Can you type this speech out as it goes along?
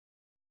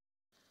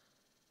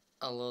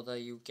Hello there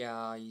you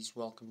guys,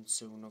 welcome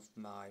to one of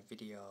my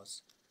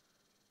videos.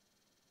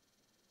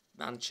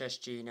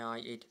 Manchester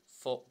United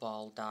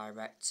football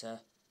director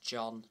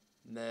John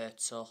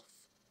Murtough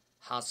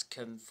has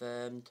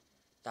confirmed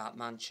that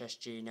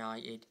Manchester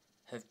United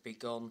have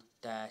begun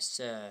their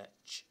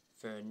search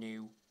for a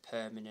new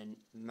permanent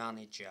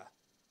manager.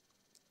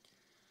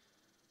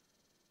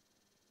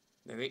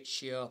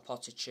 Mauricio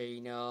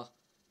Pochettino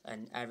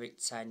and Erik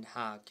ten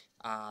Hag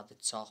are the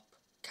top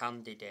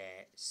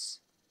candidates.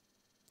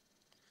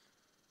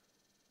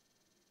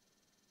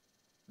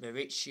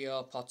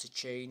 Mauricio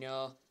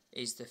Pochettino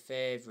is the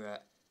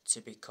favourite to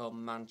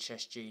become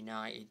Manchester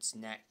United's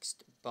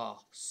next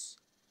boss.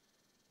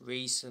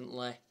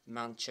 Recently,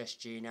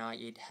 Manchester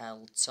United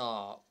held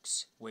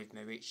talks with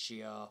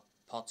Mauricio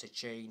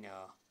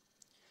Pochettino.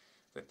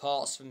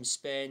 Reports from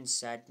Spain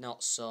said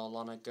not so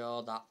long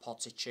ago that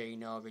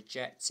Pochettino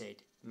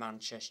rejected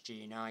Manchester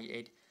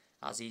United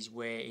as he's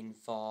waiting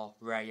for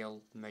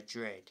Real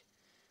Madrid.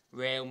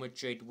 Real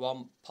Madrid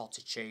want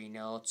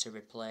Pochettino to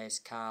replace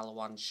Carlo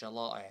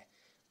Ancelotti.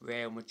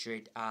 Real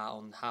Madrid are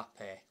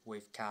unhappy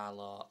with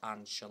Carlo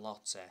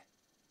Ancelotti.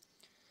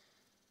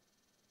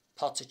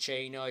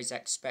 Pochettino is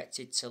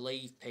expected to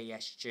leave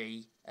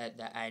PSG at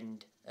the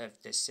end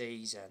of the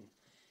season.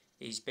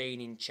 He's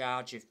been in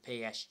charge of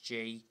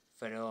PSG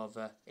for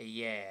over a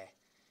year.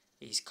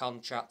 His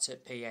contract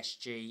at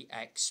PSG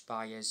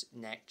expires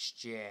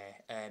next year.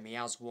 He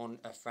has won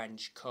a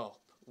French Cup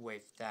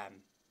with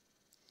them.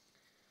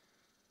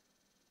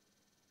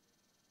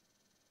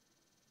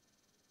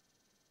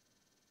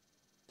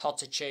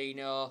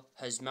 Pochettino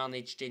has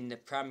managed in the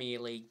Premier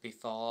League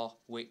before,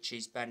 which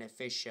is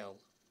beneficial.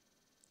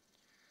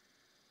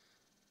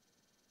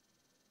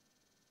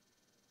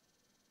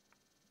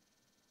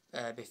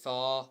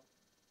 Before,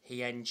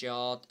 he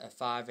endured a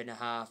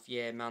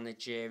 5.5-year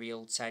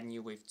managerial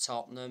tenure with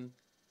Tottenham.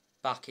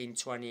 Back in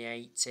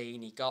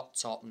 2018, he got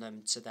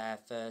Tottenham to their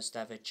first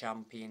ever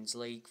Champions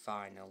League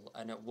final,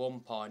 and at one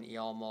point he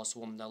almost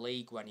won the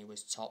league when he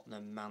was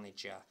Tottenham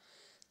manager.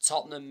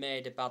 Tottenham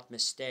made a bad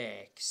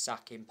mistake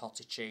sacking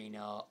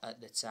Pochettino at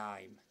the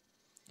time.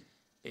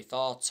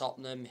 Before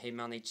Tottenham, he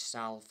managed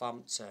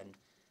Southampton.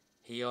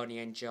 He only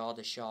endured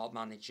a short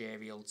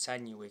managerial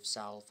tenure with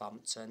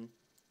Southampton,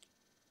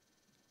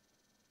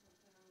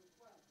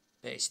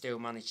 but he still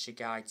managed to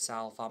guide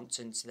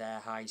Southampton to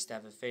their highest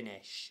ever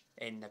finish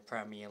in the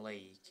Premier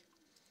League.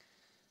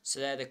 So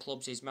they're the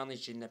clubs he's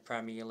managed in the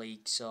Premier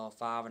League so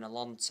far, and a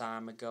long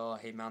time ago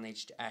he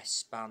managed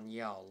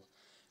Espanyol.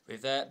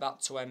 Revert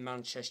back to when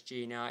Manchester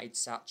United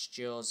sacked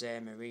Jose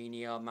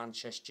Mourinho.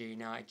 Manchester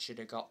United should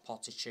have got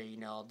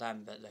Pochettino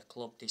then, but the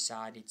club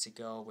decided to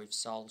go with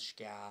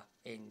Solskjaer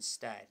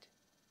instead.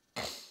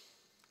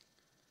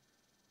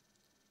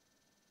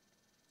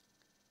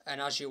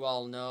 And as you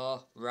all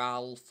know,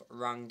 Ralf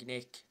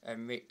Rangnick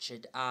and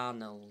Richard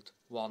Arnold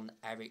want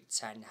Erik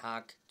ten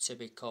Hag to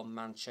become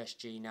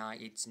Manchester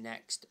United's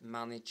next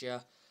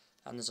manager.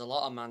 And there's a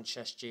lot of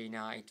Manchester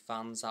United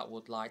fans that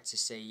would like to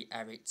see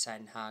Erik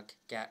ten Hag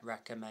get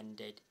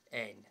recommended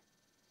in.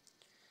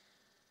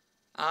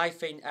 I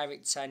think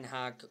Erik ten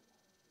Hag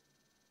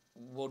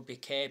would be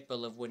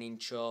capable of winning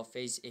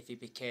trophies if he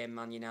became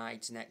Man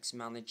United's next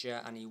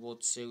manager, and he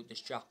would suit the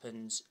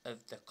strappings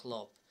of the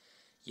club.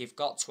 You've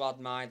got to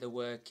admire the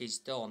work he's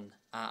done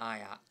at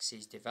Ajax.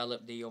 He's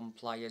developed the young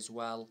players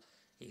well.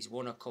 He's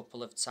won a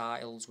couple of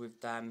titles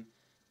with them.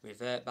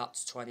 Revert back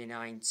to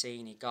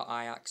 2019, he got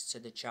Ajax to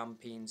the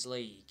Champions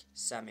League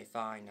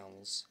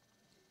semi-finals.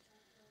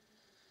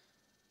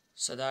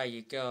 So there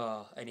you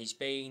go, and he's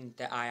been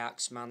the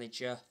Ajax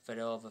manager for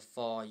over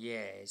 4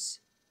 years.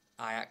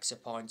 Ajax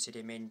appointed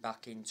him in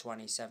back in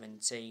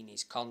 2017.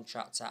 His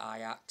contract at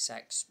Ajax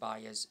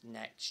expires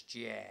next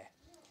year.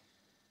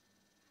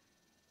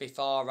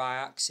 Before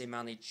Ajax, he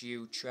managed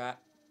Utrecht.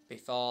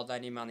 Before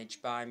then, he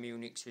managed Bayern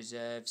Munich's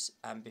reserves,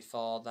 and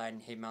before then,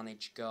 he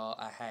managed Go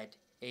Ahead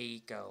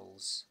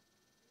Eagles.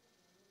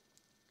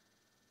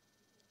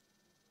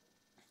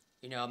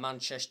 You know,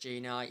 Manchester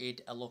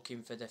United are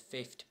looking for the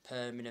 5th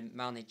permanent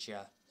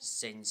manager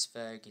since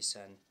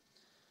Ferguson.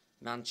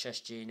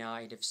 Manchester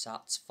United have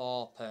sacked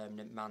 4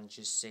 permanent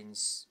managers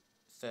since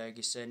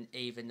Ferguson,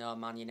 even though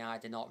Man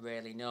United are not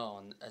really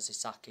known as a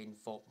sacking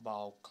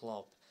football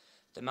club.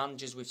 The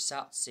managers we've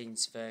sacked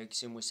since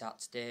Ferguson, we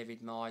sacked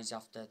David Moyes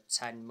after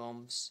 10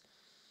 months.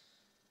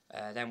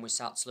 Then we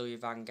sacked Louis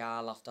van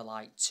Gaal after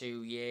like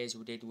 2 years.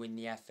 We did win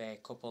the FA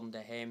Cup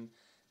under him.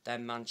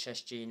 Then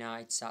Manchester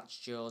United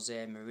sacked Jose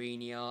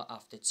Mourinho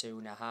after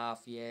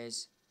 2.5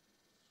 years.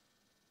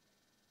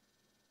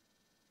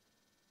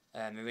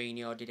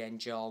 Mourinho did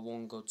enjoy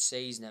one good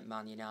season at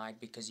Man United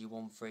because he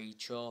won 3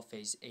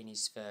 trophies in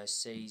his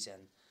first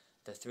season.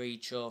 The 3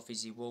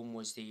 trophies he won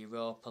was the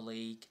Europa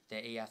League, the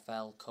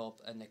EFL Cup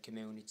and the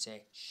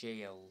Community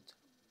Shield.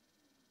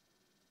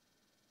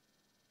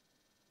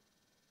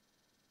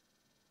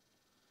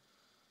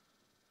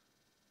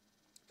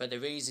 But the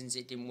reasons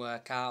it didn't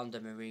work out under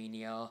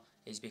Mourinho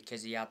is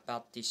because he had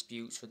bad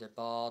disputes with the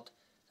board.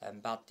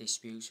 and bad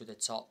disputes with the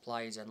top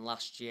players, and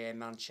last year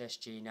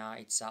Manchester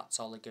United sacked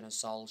Ole Gunnar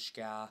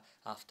Solskjaer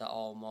after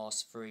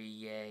almost 3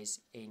 years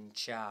in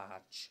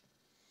charge.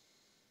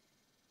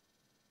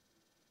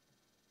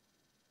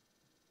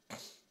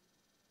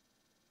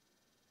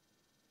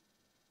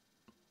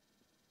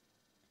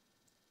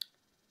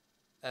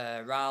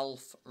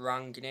 Ralf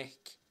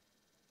Rangnick,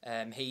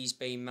 he's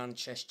been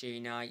Manchester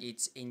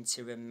United's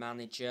interim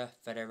manager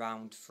for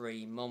around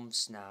 3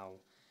 months now.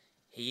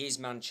 He is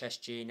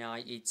Manchester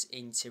United's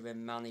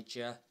interim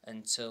manager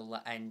until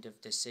the end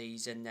of the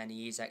season, then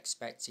he is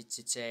expected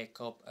to take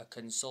up a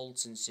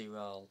consultancy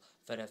role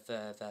for a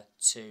further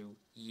 2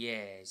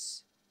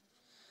 years.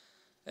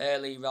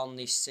 Earlier on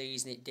this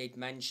season it did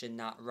mention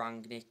that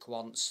Rangnick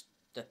wants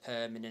the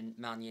permanent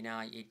Man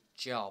United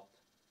job.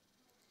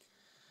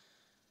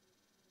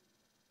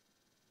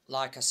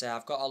 Like I say,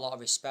 I've got a lot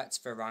of respect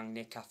for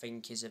Rangnick. I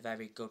think he's a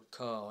very good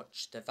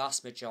coach. The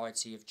vast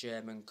majority of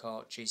German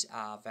coaches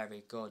are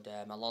very good.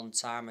 A long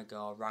time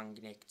ago,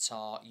 Rangnick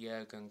taught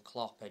Jurgen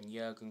Klopp, and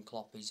Jurgen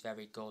Klopp is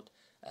very good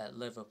at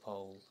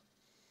Liverpool.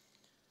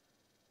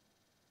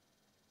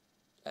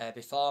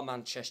 Before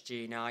Manchester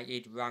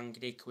United,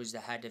 Rangnick was the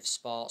head of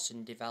sports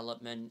and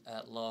development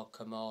at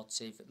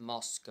Lokomotiv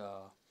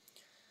Moscow.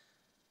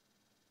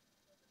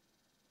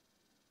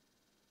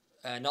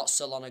 Not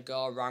so long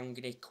ago,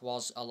 Rangnick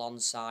was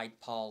alongside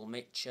Paul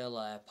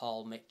Mitchell.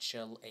 Paul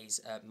Mitchell is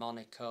at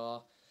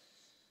Monaco.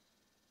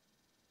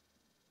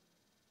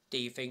 Do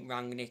you think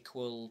Rangnick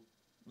will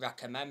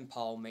recommend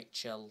Paul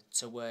Mitchell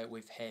to work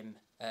with him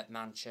at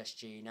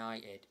Manchester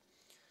United?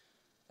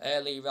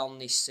 Earlier on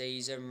this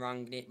season,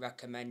 Rangnick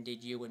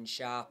recommended Ewan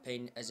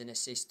Sharping as an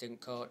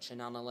assistant coach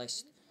and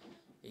analyst.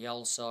 He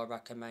also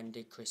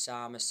recommended Chris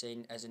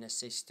Armisen as an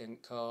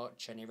assistant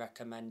coach, and he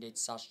recommended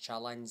Sascha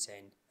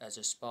Lenzin as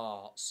a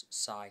sports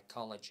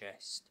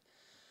psychologist.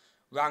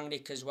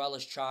 Rangnick as well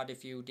has tried a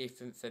few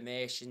different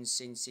formations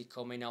since he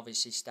come in.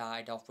 Obviously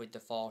started off with the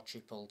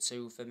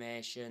 4-2-2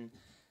 formation,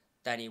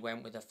 then he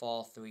went with a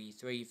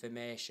 4-3-3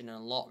 formation, and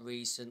a lot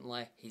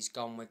recently he's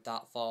gone with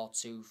that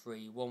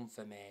 4-2-3-1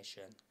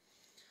 formation.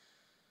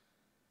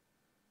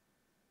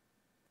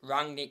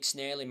 Rangnick's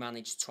nearly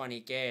managed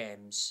 20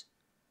 games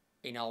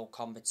in all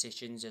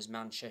competitions as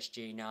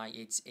Manchester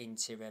United's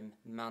interim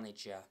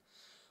manager.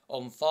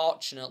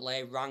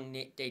 Unfortunately,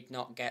 Rangnick did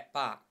not get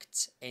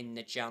backed in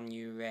the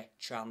January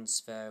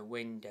transfer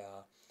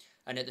window,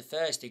 and at the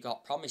first he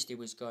got promised he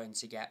was going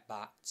to get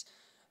backed.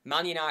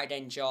 Man United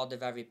enjoyed a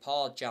very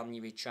poor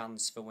January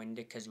transfer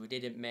window because we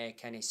didn't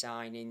make any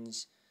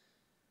signings.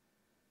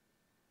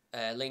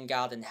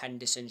 Lingard and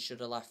Henderson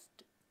should have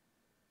left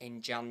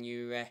in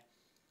January,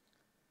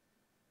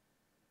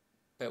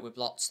 but we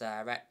blocked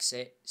their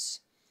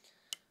exits.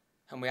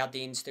 And we had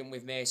the incident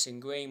with Mason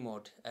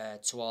Greenwood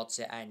towards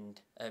the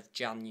end of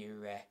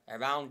January.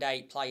 Around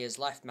 8 players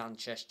left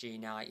Manchester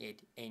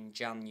United in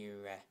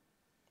January.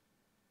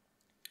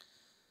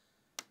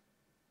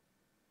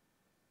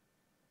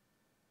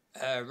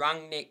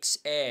 Rangnick's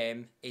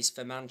aim is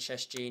for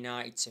Manchester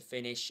United to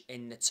finish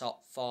in the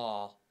top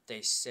 4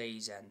 this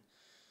season.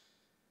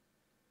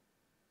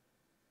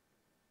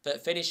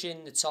 But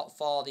finishing the top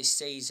 4 this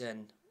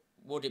season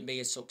wouldn't be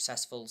a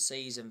successful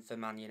season for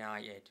Man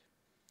United.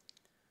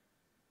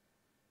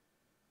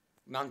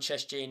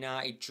 Manchester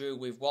United drew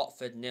with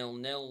Watford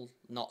 0-0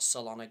 not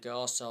so long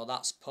ago, so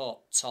that's put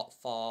top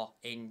 4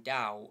 in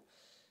doubt.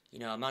 You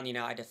know, Man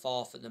United are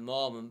 4th at the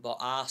moment, but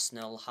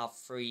Arsenal have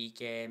 3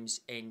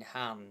 games in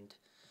hand.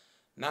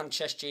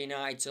 Manchester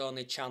United's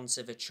only chance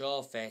of a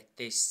trophy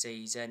this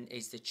season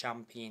is the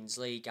Champions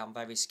League. I'm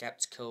very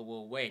sceptical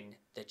we'll win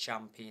the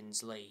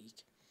Champions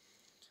League.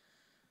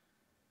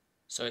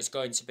 So it's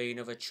going to be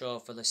another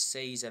trophyless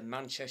season.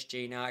 Manchester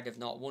United have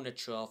not won a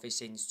trophy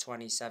since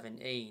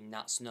 2017.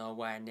 That's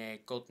nowhere near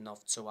good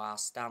enough to our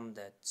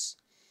standards.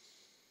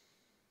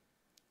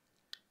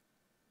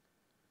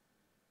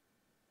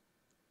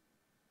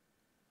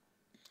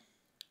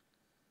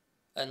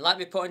 And let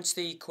me put into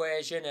the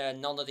equation,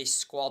 none of this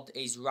squad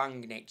is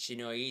Rangnick's. You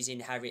know, he's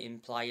inheriting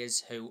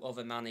players who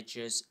other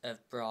managers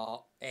have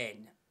brought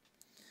in.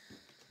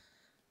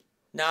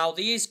 Now,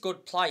 there is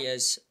good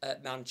players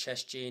at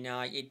Manchester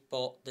United,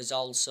 but there's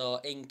also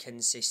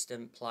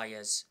inconsistent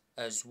players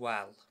as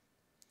well.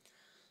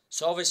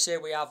 So obviously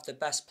we have the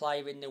best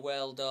player in the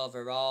world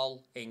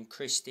overall in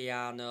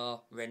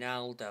Cristiano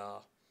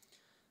Ronaldo.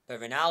 But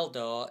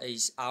Ronaldo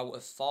is out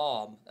of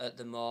form at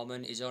the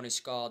moment. He's only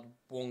scored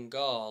 1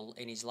 goal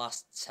in his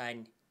last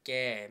 10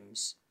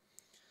 games.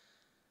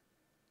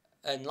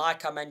 And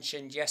like I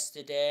mentioned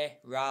yesterday,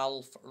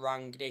 Ralf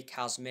Rangnick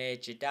has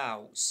major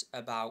doubts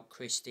about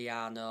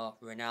Cristiano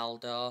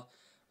Ronaldo.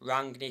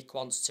 Rangnick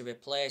wants to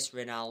replace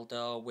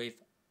Ronaldo with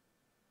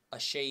a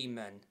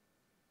Sheeman.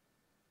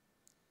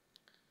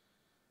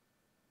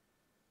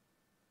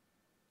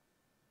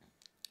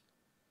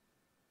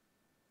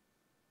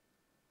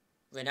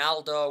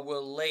 Ronaldo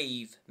will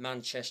leave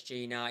Manchester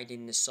United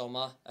in the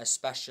summer,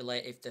 especially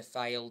if they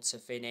fail to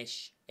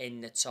finish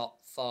in the top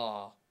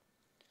 4.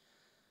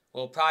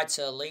 Well, prior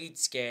to the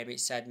Leeds game, it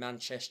said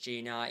Manchester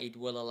United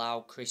will allow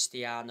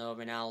Cristiano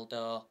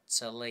Ronaldo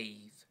to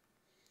leave.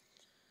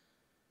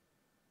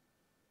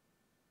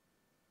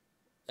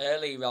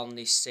 Earlier on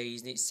this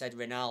season, it said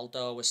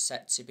Ronaldo was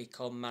set to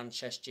become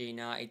Manchester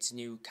United's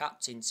new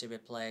captain to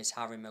replace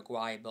Harry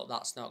Maguire, but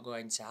that's not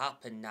going to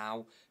happen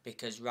now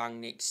because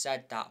Rangnick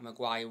said that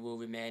Maguire will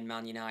remain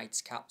Man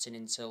United's captain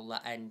until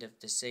the end of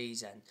the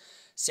season.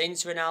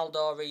 Since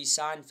Ronaldo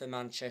re-signed for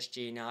Manchester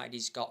United,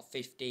 he's got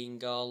 15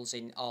 goals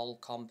in all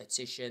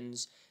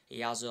competitions. He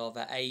has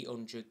over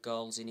 800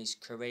 goals in his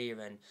career,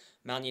 and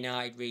Man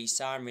United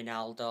re-signed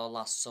Ronaldo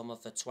last summer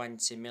for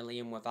 20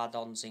 million with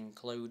add-ons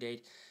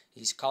included.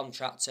 His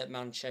contract at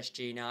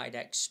Manchester United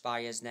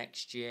expires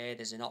next year.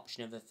 There's an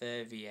option of a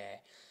further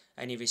year.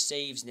 And he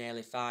receives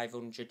nearly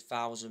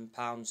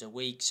 £500,000 a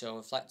week, so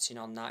reflecting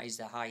on that, he's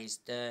the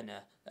highest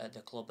earner at the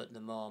club at the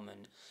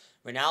moment.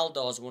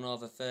 Ronaldo's won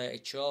over 30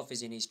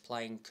 trophies in his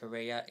playing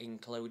career,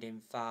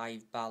 including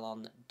 5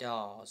 Ballon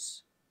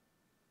d'Ors.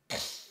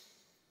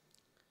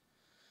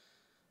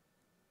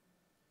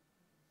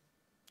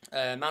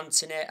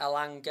 Anthony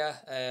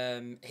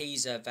Elanga,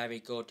 he's a very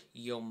good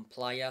young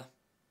player.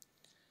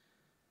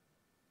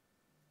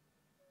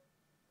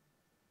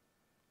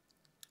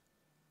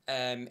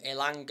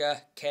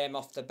 Elanga came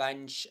off the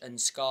bench and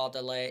scored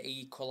a late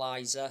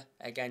equaliser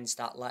against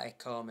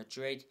Atletico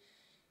Madrid.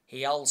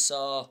 He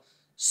also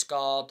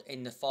scored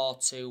in the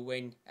 4-2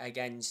 win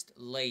against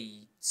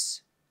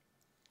Leeds.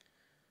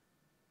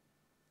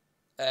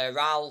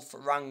 Ralph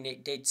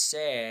Rangnick did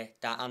say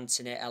that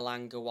Anthony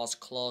Elanga was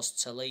close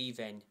to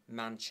leaving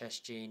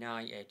Manchester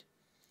United.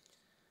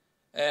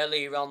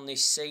 Earlier on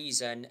this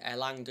season,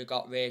 Elanga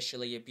got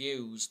racially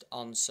abused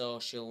on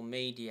social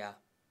media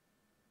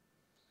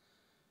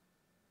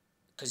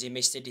because he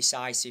missed a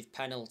decisive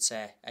penalty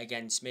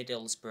against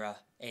Middlesbrough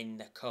in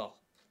the Cup.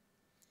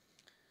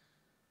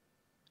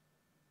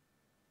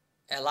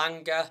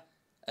 Elanga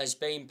has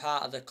been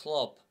part of the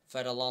club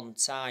for a long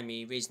time.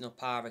 He risen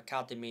up our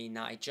academy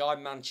now. He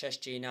joined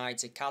Manchester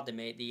United's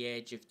academy at the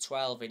age of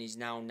 12 and he's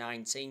now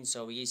 19,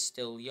 so he is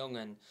still young.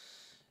 And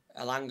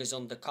Elanga's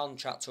under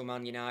contract to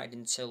Man United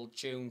until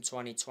June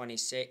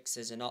 2026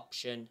 as an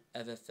option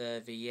of a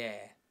further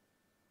year.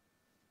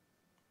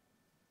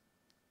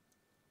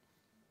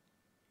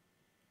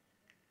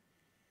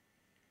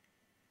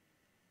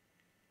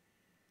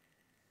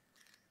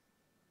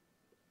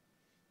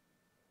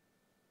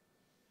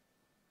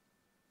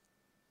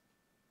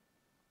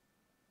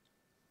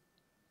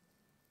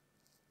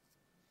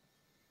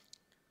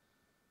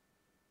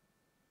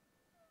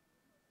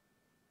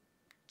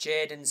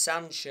 Jadon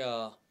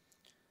Sancho.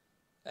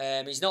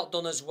 He's not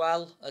done as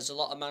well as a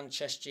lot of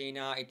Manchester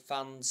United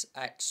fans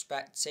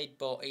expected,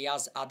 but he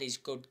has had his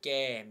good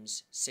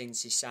games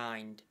since he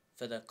signed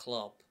for the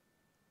club.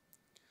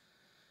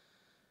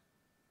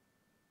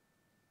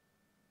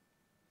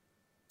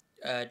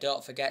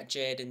 Don't forget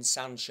Jadon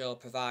Sancho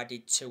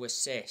provided 2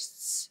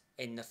 assists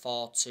in the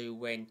 4-2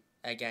 win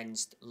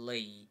against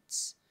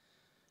Leeds.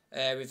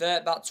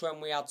 Revert back to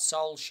when we had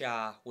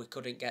Solskjaer, we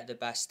couldn't get the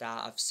best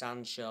out of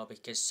Sancho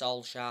because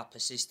Solskjaer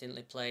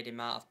persistently played him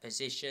out of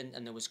position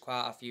and there was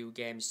quite a few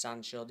games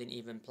Sancho didn't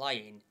even play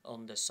in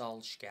under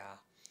Solskjaer.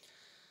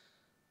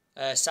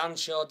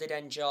 Sancho did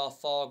enjoy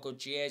 4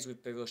 good years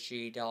with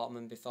Borussia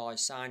Dortmund before he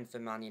signed for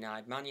Man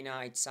United. Man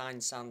United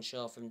signed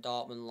Sancho from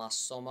Dortmund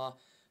last summer.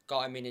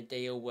 Got him in a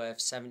deal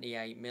worth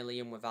 78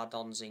 million with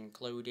add-ons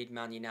included.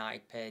 Man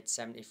United paid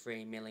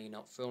 73 million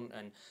up front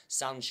and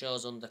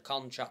Sancho's under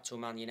contract to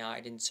Man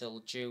United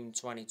until June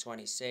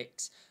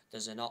 2026.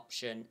 There's an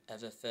option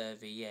of a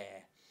further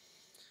year.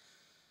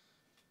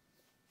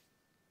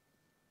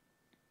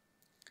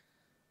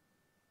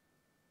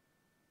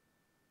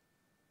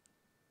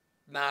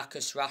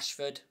 Marcus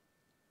Rashford.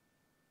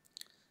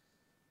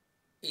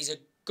 He's a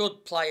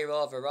good player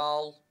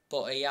overall,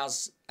 but he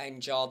has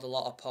enjoyed a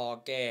lot of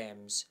poor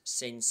games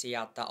since he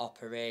had that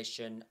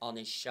operation on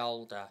his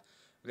shoulder.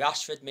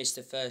 Rashford missed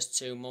the first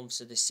 2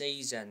 months of the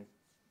season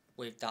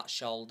with that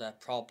shoulder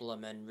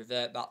problem and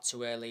revert back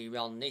to earlier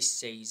on this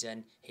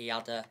season, he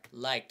had a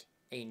leg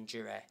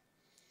injury.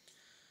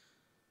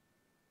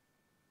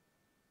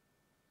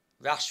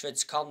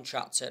 Rashford's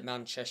contract at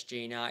Manchester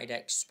United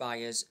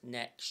expires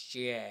next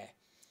year.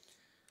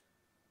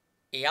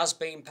 He has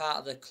been part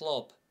of the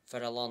club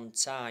for a long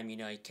time. You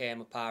know, he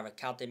came up our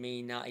academy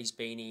and that. He's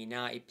been a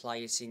United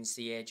player since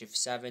the age of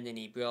 7 and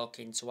he broke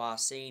into our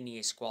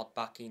senior squad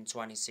back in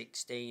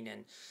 2016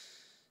 and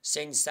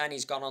since then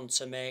he's gone on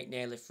to make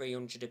nearly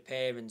 300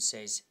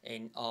 appearances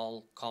in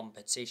all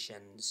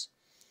competitions.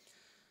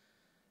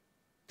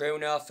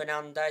 Bruno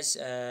Fernandes,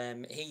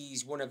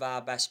 he's one of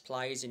our best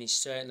players and he's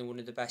certainly one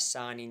of the best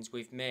signings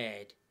we've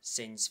made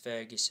since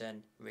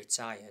Ferguson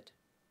retired.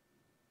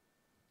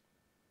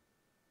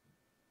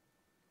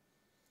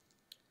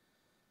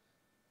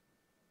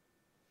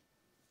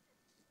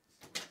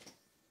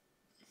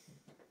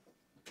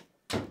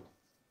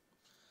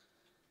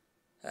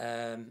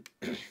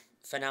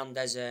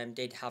 Fernandes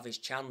did have his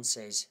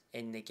chances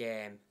in the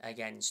game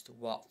against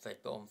Watford,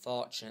 but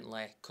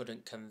unfortunately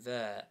couldn't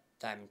convert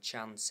them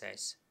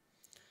chances.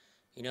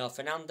 You know,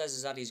 Fernandes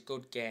has had his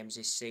good games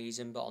this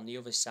season, but on the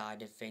other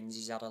side of things,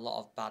 he's had a lot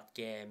of bad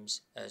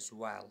games as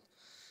well.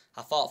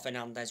 I thought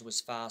Fernandes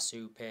was far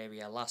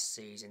superior last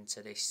season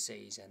to this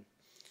season.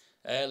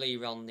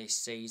 Earlier on this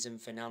season,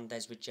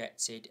 Fernandes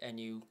rejected a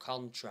new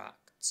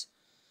contract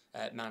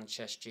at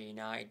Manchester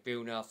United.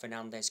 Bruno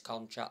Fernandes'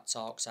 contract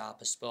talks are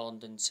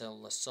postponed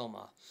until the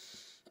summer.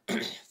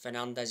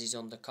 Fernandes is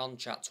under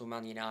contract with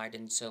Man United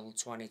until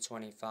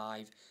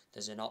 2025.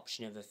 There's an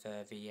option of a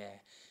further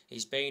year.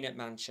 He's been at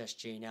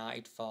Manchester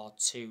United for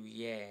 2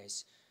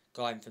 years,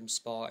 going from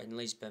Sporting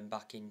Lisbon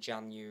back in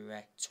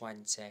January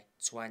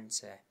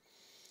 2020.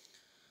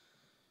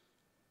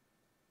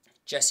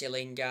 Jesse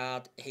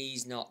Lingard,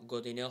 he's not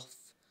good enough.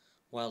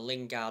 Well,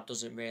 Lingard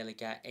doesn't really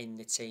get in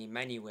the team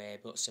anyway,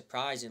 but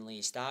surprisingly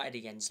he started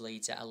against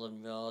Leeds at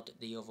Ellen Road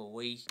the other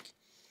week.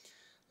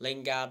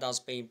 Lingard has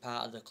been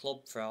part of the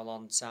club for a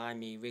long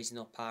time. He risen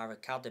up our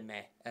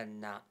academy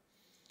and that.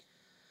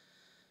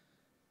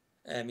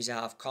 He's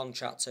out of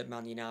contract at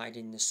Man United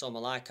in the summer.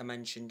 Like I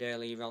mentioned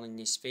earlier on in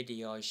this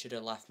video, he should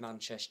have left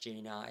Manchester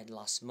United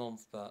last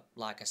month, but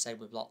like I said,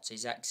 we blocked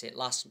his exit.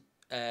 Last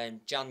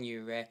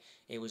January,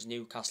 it was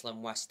Newcastle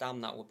and West Ham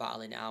that were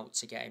battling it out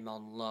to get him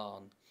on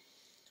loan.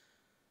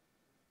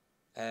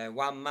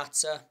 Juan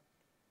Mata,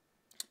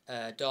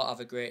 don't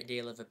have a great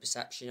deal of a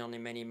perception on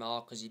him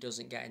anymore because he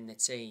doesn't get in the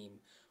team.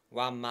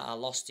 Juan Mata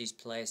lost his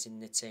place in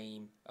the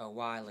team a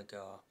while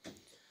ago.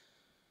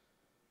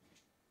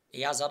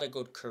 He has had a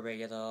good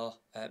career though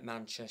at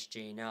Manchester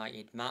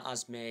United. Matt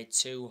has made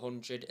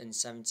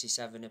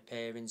 277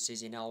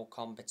 appearances in all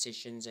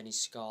competitions and he's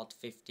scored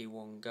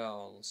 51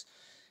 goals.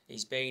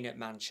 He's been at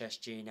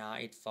Manchester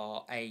United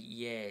for 8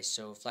 years,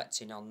 so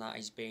reflecting on that,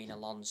 he's been a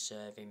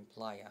long-serving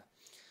player.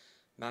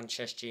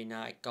 Manchester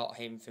United got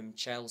him from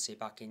Chelsea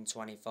back in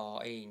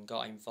 2014,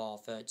 got him for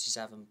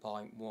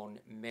 37.1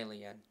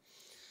 million.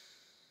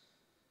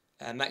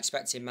 I'm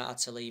expecting Matt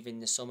to leave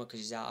in the summer because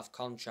he's out of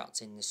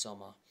contract in the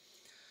summer.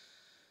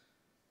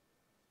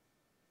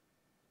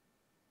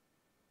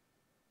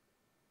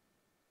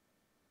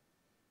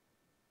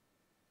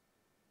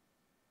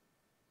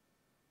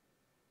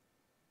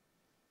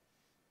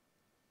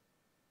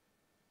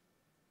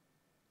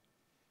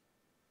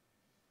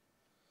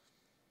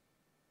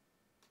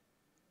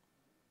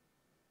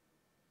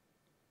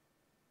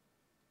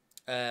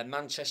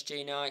 Manchester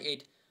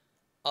United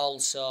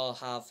also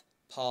have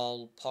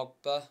Paul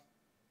Pogba.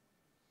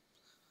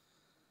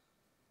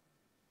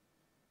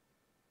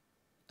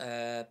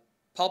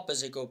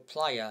 Pogba's a good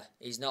player.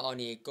 He's not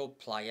only a good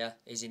player,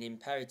 he's an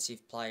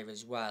imperative player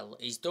as well.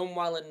 He's done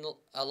well in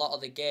a lot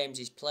of the games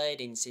he's played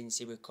in since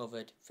he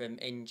recovered from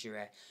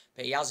injury,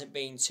 but he hasn't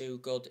been too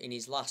good in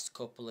his last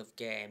couple of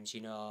games, you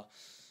know.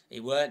 He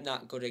weren't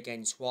that good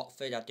against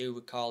Watford. I do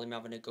recall him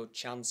having a good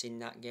chance in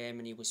that game,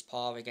 and he was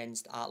poor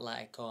against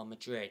Atletico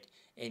Madrid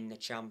in the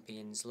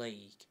Champions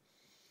League.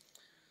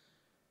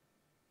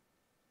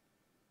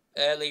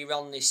 Earlier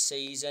on this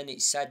season,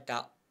 it said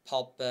that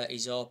Pogba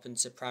is open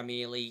to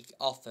Premier League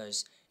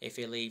offers if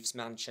he leaves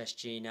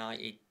Manchester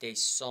United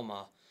this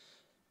summer.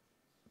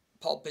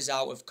 Pogba's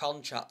out of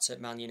contract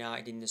at Man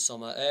United in the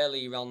summer.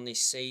 Earlier on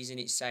this season,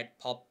 it said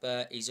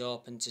Pogba is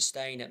open to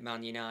staying at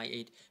Man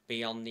United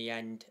beyond the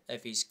end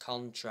of his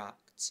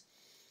contract.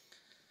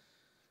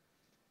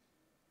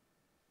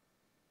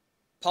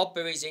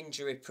 Pogba is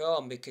injury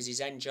prone because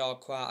he's endured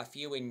quite a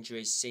few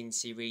injuries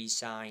since he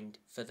re-signed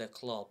for the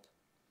club.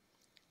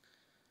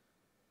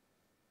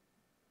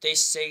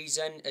 This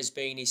season has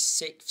been his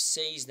 6th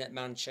season at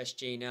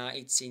Manchester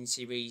United since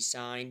he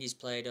re-signed. He's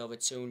played over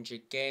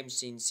 200 games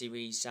since he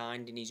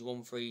re-signed and he's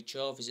won 3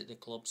 trophies at the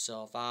club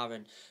so far.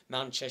 And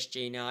Manchester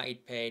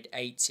United paid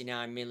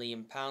 £89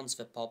 million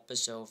for Pogba,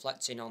 so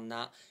reflecting on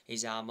that,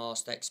 he's our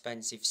most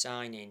expensive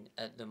signing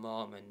at the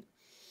moment.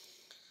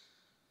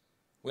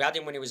 We had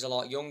him when he was a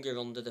lot younger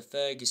under the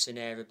Ferguson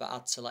era, but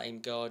had to let him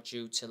go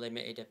due to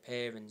limited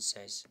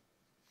appearances.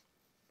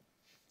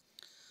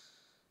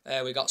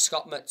 We got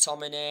Scott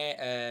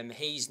McTominay.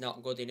 He's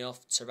not good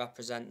enough to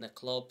represent the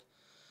club.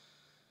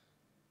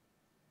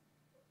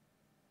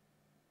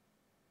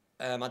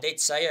 I did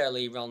say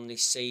earlier on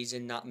this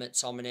season that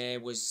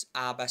McTominay was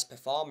our best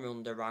performer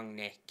under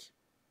Rangnick,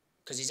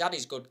 because he's had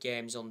his good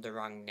games under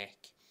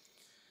Rangnick.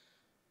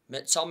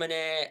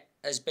 McTominay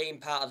has been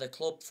part of the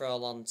club for a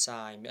long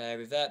time.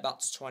 Revert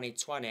back to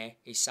 2020,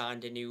 he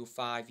signed a new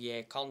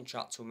 5-year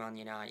contract with Man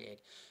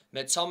United.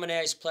 McTominay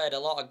has played a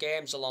lot of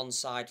games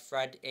alongside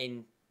Fred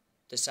in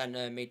the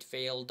centre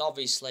midfield.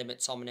 Obviously,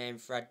 McTominay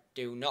and Fred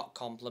do not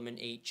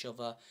complement each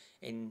other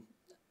in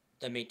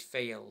the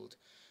midfield.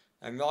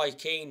 And Roy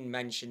Keane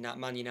mentioned that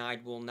Man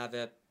United will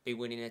never be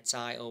winning a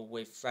title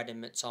with Fred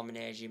and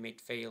McTominay as your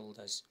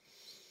midfielders.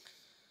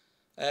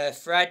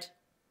 Fred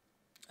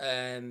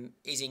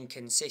is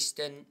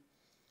inconsistent.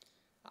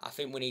 I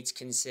think we need to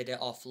consider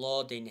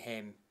offloading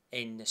him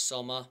in the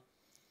summer.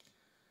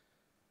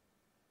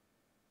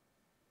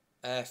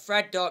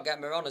 Fred, don't get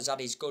me wrong, has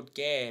had his good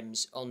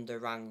games under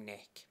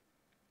Rangnick,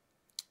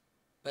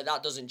 but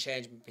that doesn't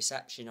change my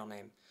perception on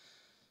him.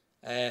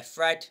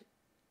 Fred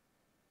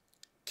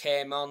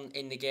came on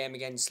in the game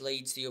against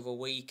Leeds the other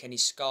week and he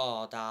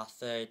scored our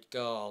third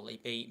goal. He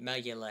beat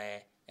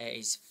Murtough at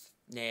his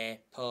near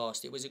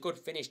post. It was a good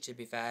finish to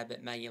be fair,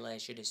 but Murtough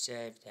should have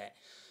saved it.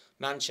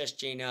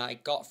 Manchester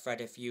United got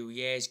Fred a few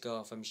years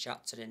ago from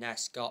Shakhtar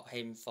Donetsk, got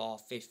him for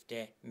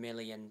 £50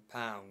 million.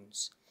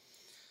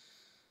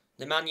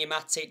 Nemanja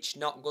Matic,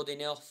 not good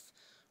enough.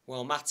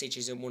 Well, Matic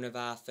isn't one of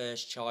our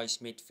first choice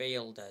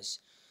midfielders.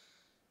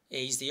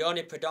 He's the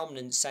only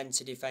predominant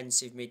centre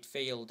defensive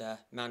midfielder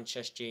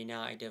Manchester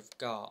United have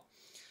got.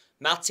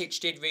 Matic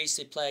did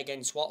recently play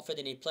against Watford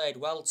and he played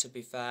well to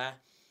be fair.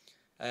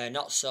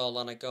 Not so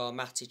long ago,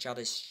 Matic had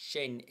a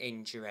shin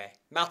injury.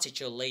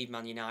 Matic will leave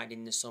Man United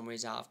in the summer,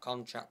 he's out of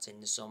contract in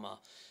the summer.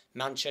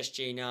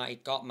 Manchester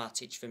United got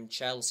Matic from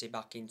Chelsea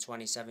back in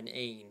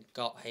 2017,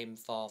 got him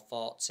for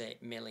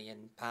 £40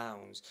 million.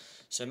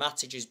 So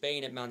Matic has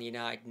been at Man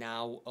United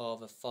now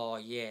over 4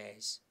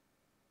 years.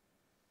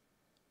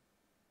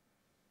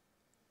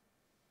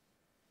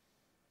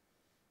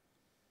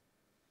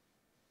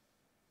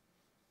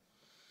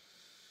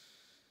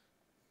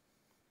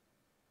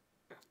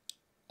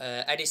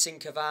 Edison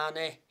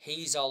Cavani,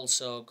 he's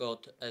also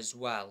good as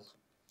well.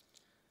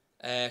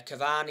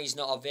 Cavani's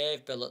not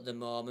available at the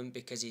moment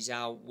because he's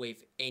out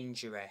with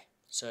injury,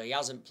 so he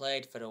hasn't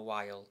played for a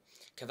while.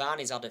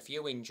 Cavani's had a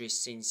few injuries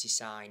since he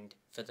signed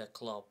for the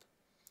club.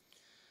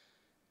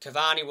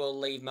 Cavani will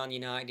leave Man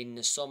United in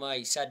the summer.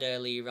 He said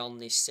earlier on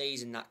this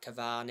season that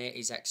Cavani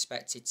is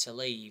expected to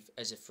leave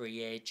as a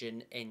free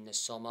agent in the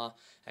summer,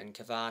 and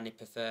Cavani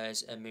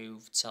prefers a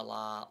move to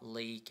La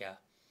Liga.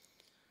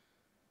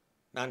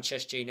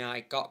 Manchester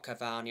United got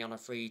Cavani on a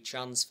free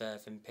transfer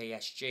from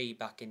PSG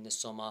back in the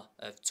summer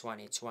of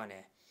 2020.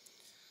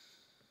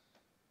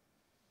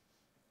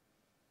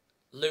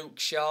 Luke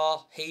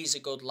Shaw, he's a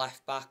good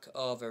left back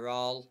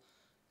overall.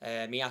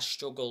 He has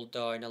struggled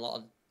though in a lot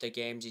of the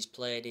games he's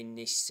played in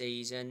this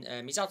season.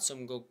 He's had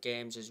some good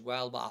games as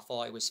well, but I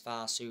thought he was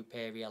far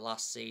superior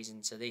last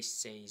season to this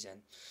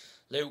season.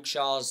 Luke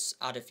Shaw's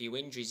had a few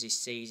injuries this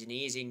season.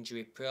 He is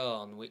injury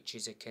prone, which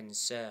is a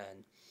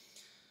concern.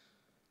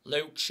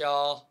 Luke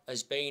Shaw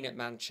has been at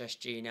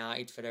Manchester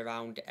United for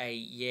around 8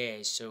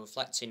 years, so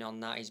reflecting on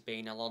that, he's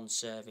been a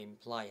long-serving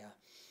player.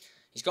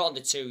 He's got under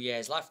 2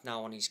 years left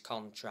now on his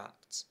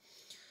contract.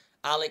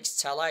 Alex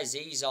Telles,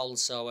 he's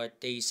also a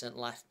decent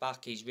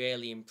left-back. He's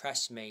really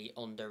impressed me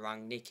under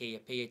Rangnick. He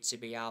appeared to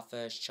be our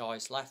first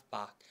choice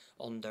left-back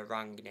under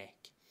Rangnick.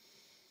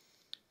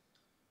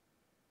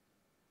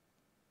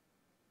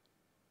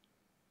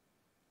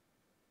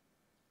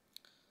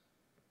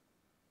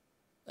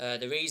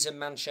 The reason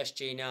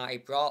Manchester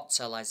United brought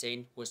Telles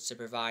in was to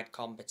provide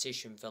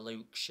competition for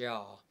Luke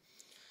Shaw.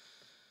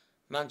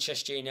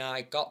 Manchester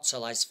United got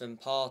Telles from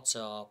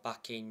Murtough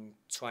back in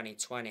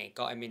 2020,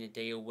 got him in a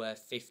deal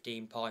worth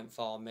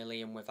 £15.4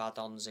 million with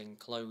add-ons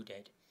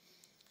included.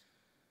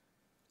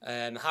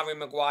 Harry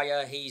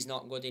Maguire, he's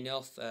not good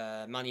enough.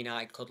 Man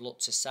United could look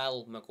to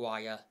sell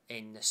Maguire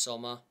in the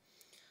summer.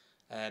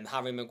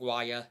 Harry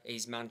Maguire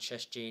is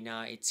Manchester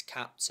United's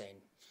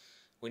captain.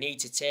 We need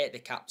to take the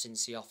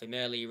captaincy off him.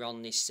 Earlier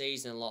on this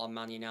season, a lot of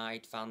Man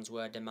United fans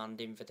were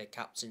demanding for the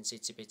captaincy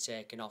to be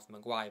taken off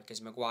Maguire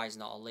because Maguire's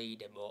not a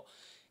leader, but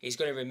he's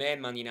going to remain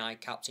Man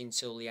United captain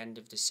until the end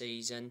of the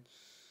season.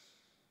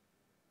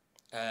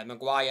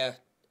 Maguire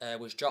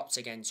was dropped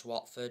against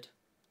Watford.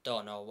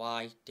 Don't know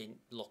why, didn't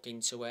look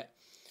into it.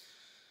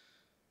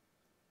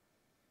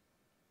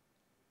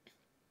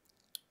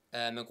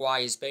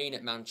 Maguire's been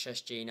at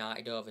Manchester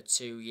United over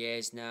 2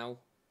 years now.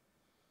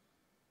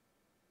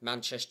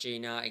 Manchester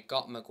United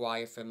got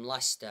Maguire from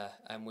Leicester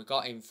and we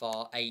got him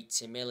for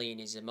 £80 million.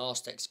 He's the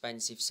most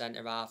expensive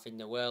centre-half in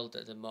the world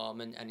at the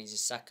moment and he's the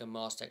second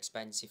most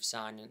expensive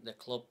signing at the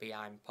club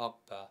behind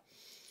Pogba.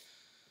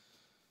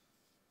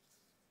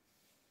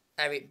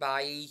 Eric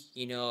Bailly,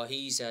 you know,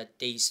 he's a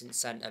decent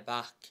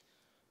centre-back,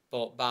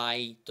 but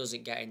Bailly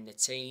doesn't get in the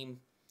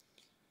team.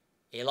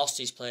 He lost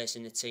his place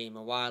in the team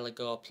a while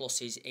ago, plus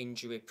he's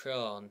injury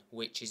prone,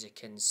 which is a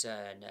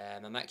concern.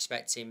 I'm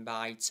expecting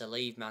Bailly to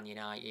leave Man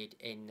United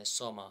in the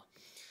summer.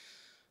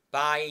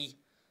 Bailly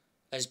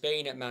has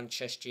been at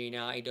Manchester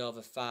United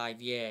over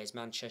 5 years.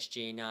 Manchester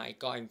United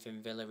got him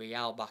from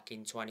Villarreal back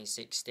in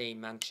 2016.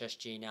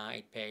 Manchester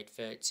United paid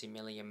 £30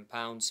 million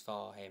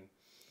for him.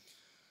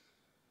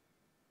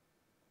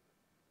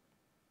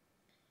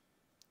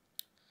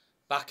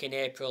 Back in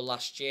April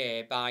last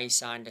year, Bailly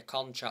signed a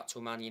contract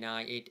with Man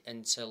United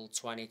until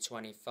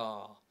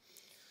 2024.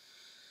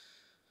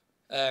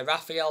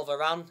 Raphael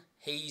Varane,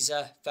 he's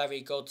a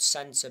very good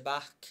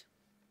centre-back.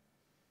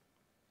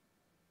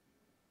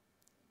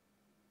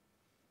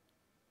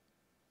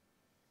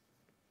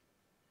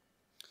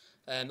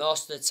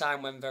 Most of the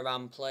time when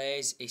Varane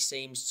plays, he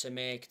seems to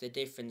make the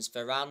difference.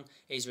 Varane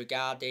is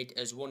regarded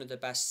as one of the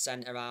best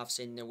centre-halves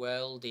in the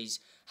world. He's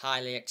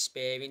highly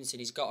experienced and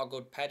he's got a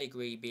good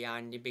pedigree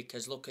behind him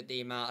because look at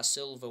the amount of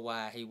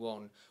silverware he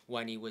won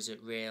when he was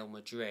at Real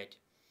Madrid.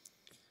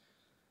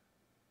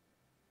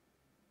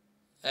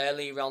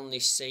 Earlier on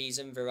this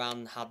season,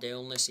 Varane had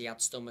illness. He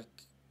had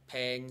stomach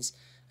pains,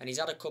 and he's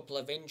had a couple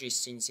of injuries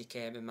since he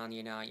came to Man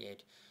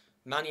United.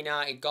 Man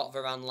United got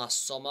Varane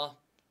last summer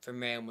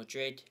from Real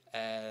Madrid,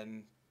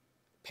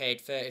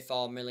 paid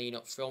 34 million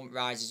up front,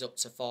 rises up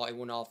to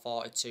 41 or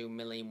 42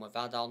 million with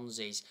add-ons.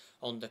 He's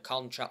under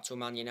contract with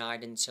Man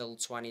United until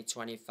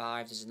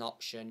 2025. There's an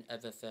option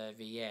of a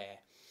further year.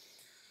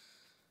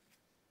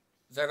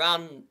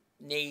 Varane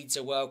needs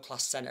a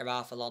world-class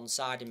centre-half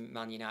alongside him at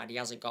Man United. He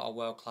hasn't got a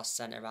world-class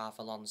centre-half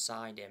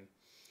alongside him.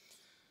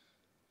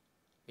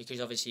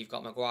 Because obviously you've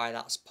got Maguire,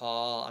 that's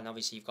poor, and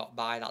obviously you've got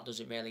Baye, that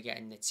doesn't really get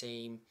in the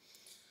team.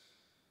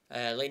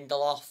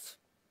 Lindelof,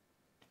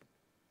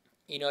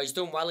 you know, he's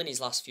done well in his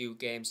last few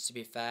games, to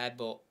be fair,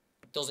 but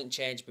it doesn't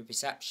change my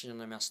perception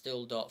on him. I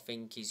still don't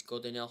think he's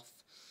good enough.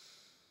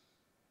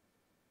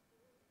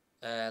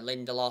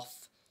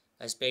 Lindelof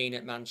has been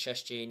at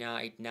Manchester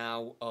United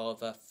now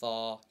over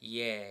 4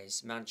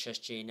 years.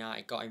 Manchester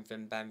United got him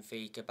from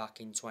Benfica back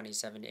in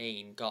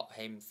 2017, got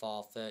him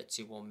for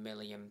 £31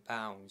 million.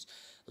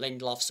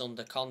 Lindelof's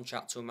under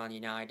contract with Man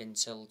United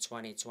until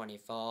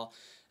 2024.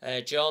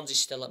 Jones is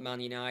still at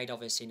Man United,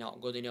 obviously not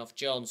good enough.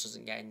 Jones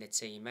doesn't get in the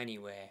team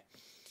anyway.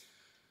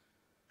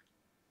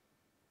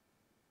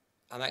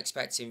 I'm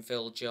expecting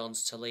Phil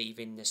Jones to leave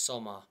in the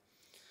summer.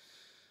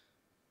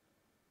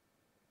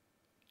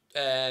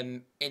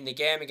 In the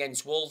game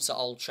against Wolves at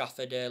Old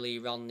Trafford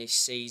earlier on this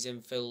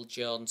season, Phil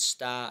Jones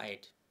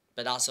started.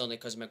 But that's only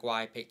because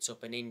Maguire picked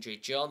up an injury.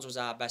 Jones was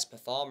our best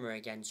performer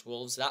against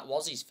Wolves. That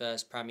was his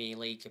first Premier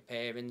League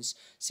appearance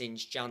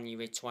since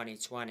January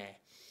 2020.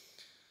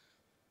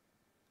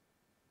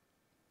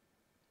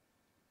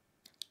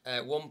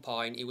 At one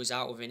point, he was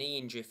out with a knee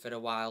injury for a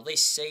while.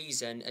 This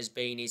season has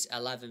been his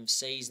 11th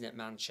season at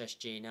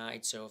Manchester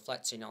United, so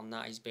reflecting on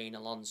that, he's been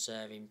a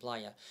long-serving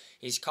player.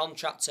 His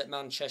contract at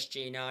Manchester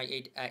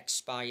United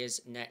expires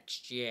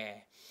next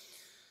year.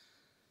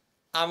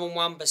 Aaron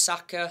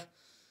Wan-Bissaka,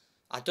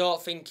 I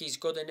don't think he's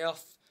good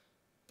enough,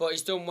 but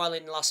he's done well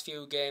in the last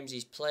few games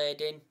he's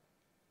played in.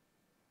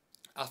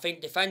 I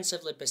think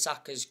defensively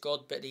Bissaka's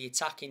good, but the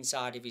attacking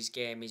side of his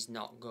game is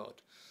not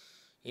good.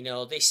 You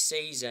know, this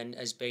season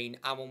has been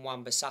Aaron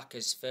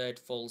Wan-Bissaka's third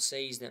full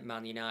season at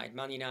Man United.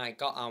 Man United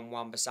got Aaron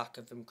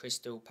Wan-Bissaka from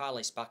Crystal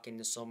Palace back in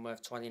the summer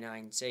of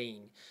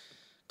 2019.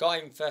 Got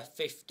him for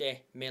 £50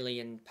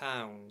 million.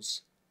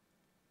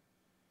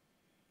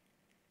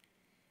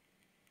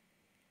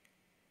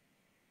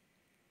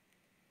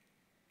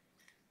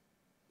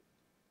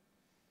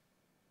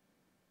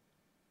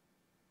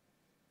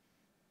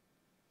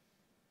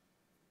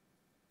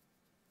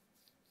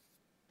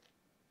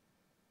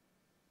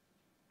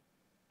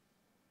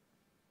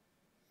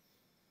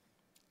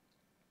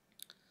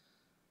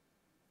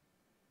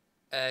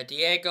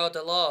 Diego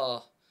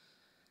Dalot,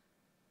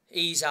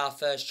 he's our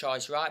first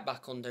choice right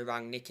back under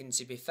Rangnick, and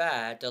to be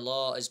fair,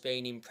 Dalot has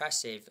been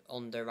impressive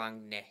under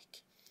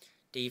Rangnick.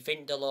 Do you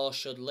think Dalot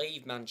should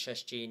leave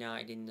Manchester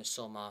United in the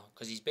summer?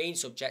 Because he's been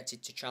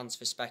subjected to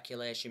transfer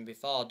speculation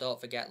before.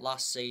 Don't forget,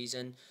 last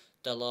season,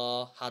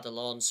 Dalot had a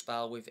loan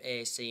spell with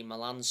AC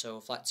Milan, so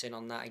reflecting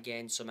on that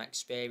again, some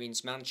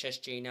experience.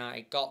 Manchester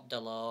United got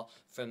Dalot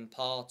from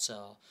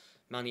Porto.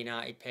 Man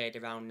United paid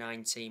around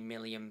 £19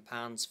 million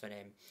for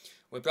him.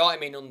 We brought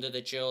him in under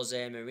the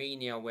Jose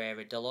Mourinho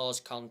era. Dalot's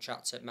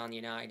contract at Man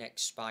United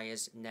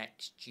expires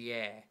next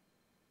year.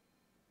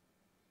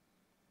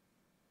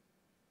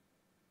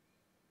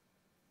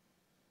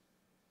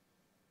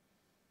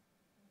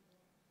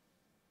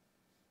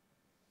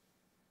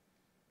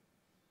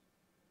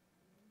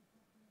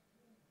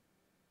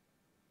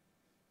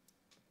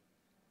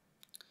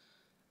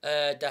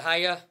 De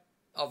Gea,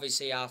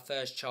 obviously our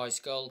first choice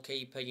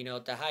goalkeeper. You know,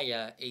 De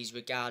Gea is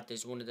regarded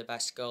as one of the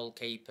best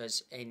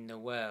goalkeepers in the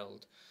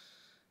world.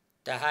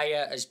 De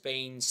Gea has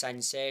been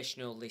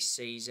sensational this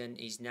season.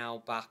 He's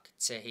now back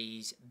to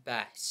his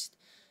best.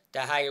 De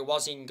Gea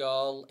was in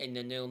goal in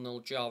the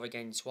 0-0 draw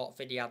against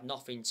Watford. He had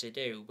nothing to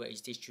do, but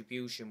his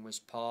distribution was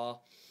poor.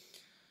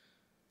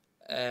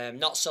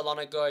 Not so long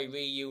ago, he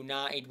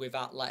reunited with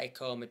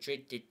Atletico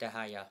Madrid, did De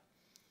Gea.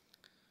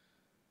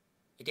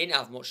 He didn't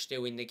have much to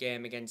do in the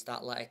game against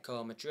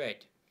Atletico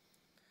Madrid.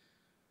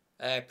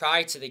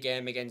 Prior to the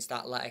game against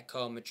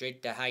Atletico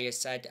Madrid, De Gea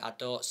said, "I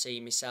don't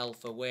see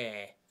myself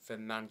away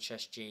from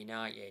Manchester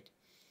United."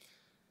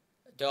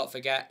 Don't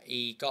forget,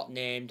 he got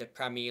named a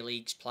Premier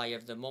League's Player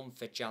of the Month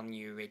for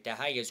January. De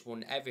Gea's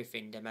won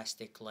everything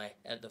domestically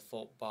at the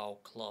football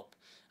club,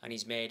 and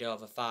he's made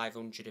over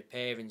 500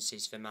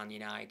 appearances for Man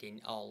United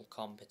in all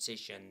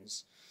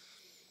competitions.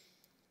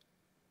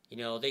 You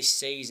know, this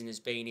season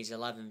has been his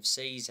 11th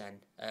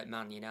season at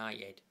Man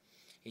United.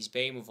 He's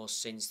been with us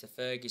since the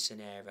Ferguson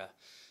era.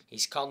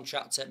 His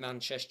contract at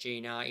Manchester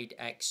United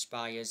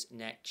expires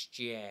next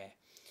year.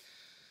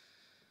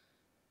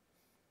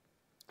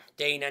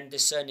 Dean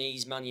Henderson,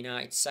 he's Man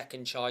United's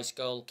second choice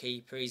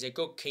goalkeeper. He's a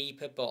good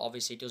keeper, but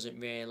obviously doesn't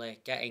really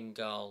get in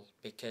goal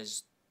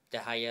because De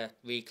Gea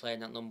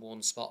reclaimed that number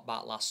 1 spot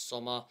back last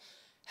summer.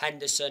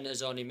 Henderson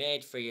has only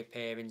made 3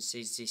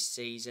 appearances this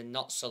season.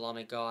 Not so long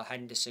ago,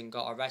 Henderson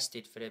got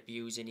arrested for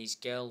abusing his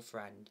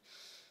girlfriend.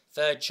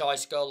 Third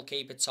choice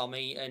goalkeeper Tom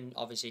Eaton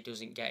obviously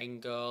doesn't get in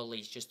goal,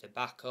 he's just a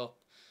backup.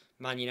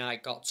 Man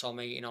United got Tom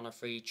Eaton on a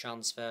free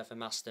transfer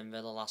from Aston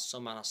Villa last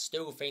summer, and I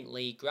still think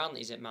Lee Grant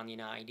is at Man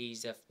United.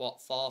 He's a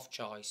fourth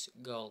choice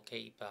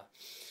goalkeeper.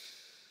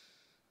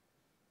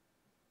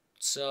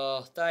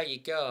 So there you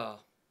go.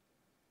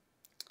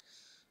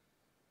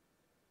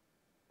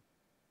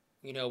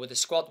 You know, with the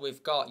squad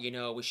we've got, you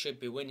know, we should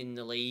be winning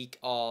the league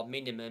or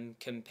minimum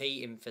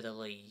competing for the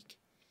league.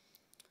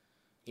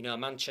 You know,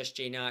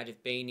 Manchester United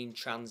have been in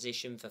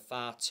transition for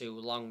far too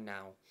long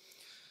now.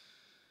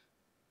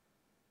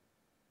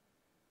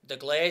 The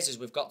Glazers,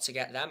 we've got to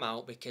get them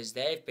out because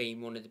they've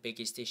been one of the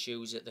biggest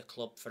issues at the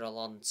club for a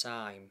long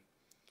time.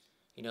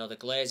 You know, the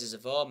Glazers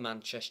have owned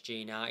Manchester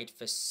United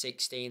for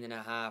 16 and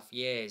a half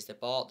years. They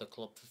bought the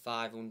club for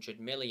 500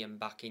 million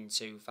back in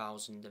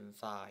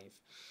 2005.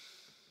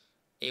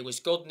 It was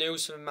good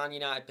news from a Man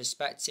United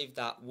perspective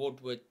that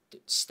Woodward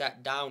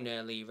stepped down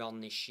earlier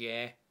on this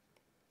year,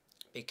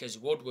 because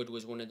Woodward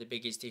was one of the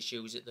biggest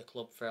issues at the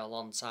club for a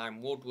long time.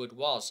 Woodward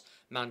was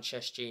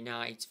Manchester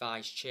United's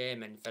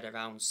vice-chairman for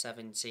around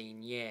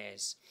 17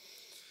 years.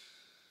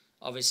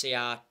 Obviously,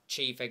 our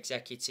chief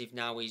executive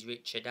now is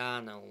Richard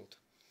Arnold.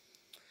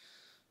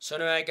 So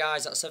anyway,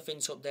 guys, that's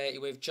everything to update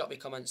you with. Drop your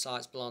comments,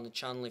 likes below on the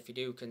channel if you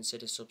do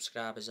consider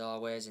subscribe as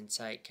always, and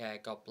take care.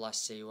 God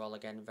bless. See you all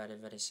again very,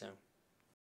 very soon.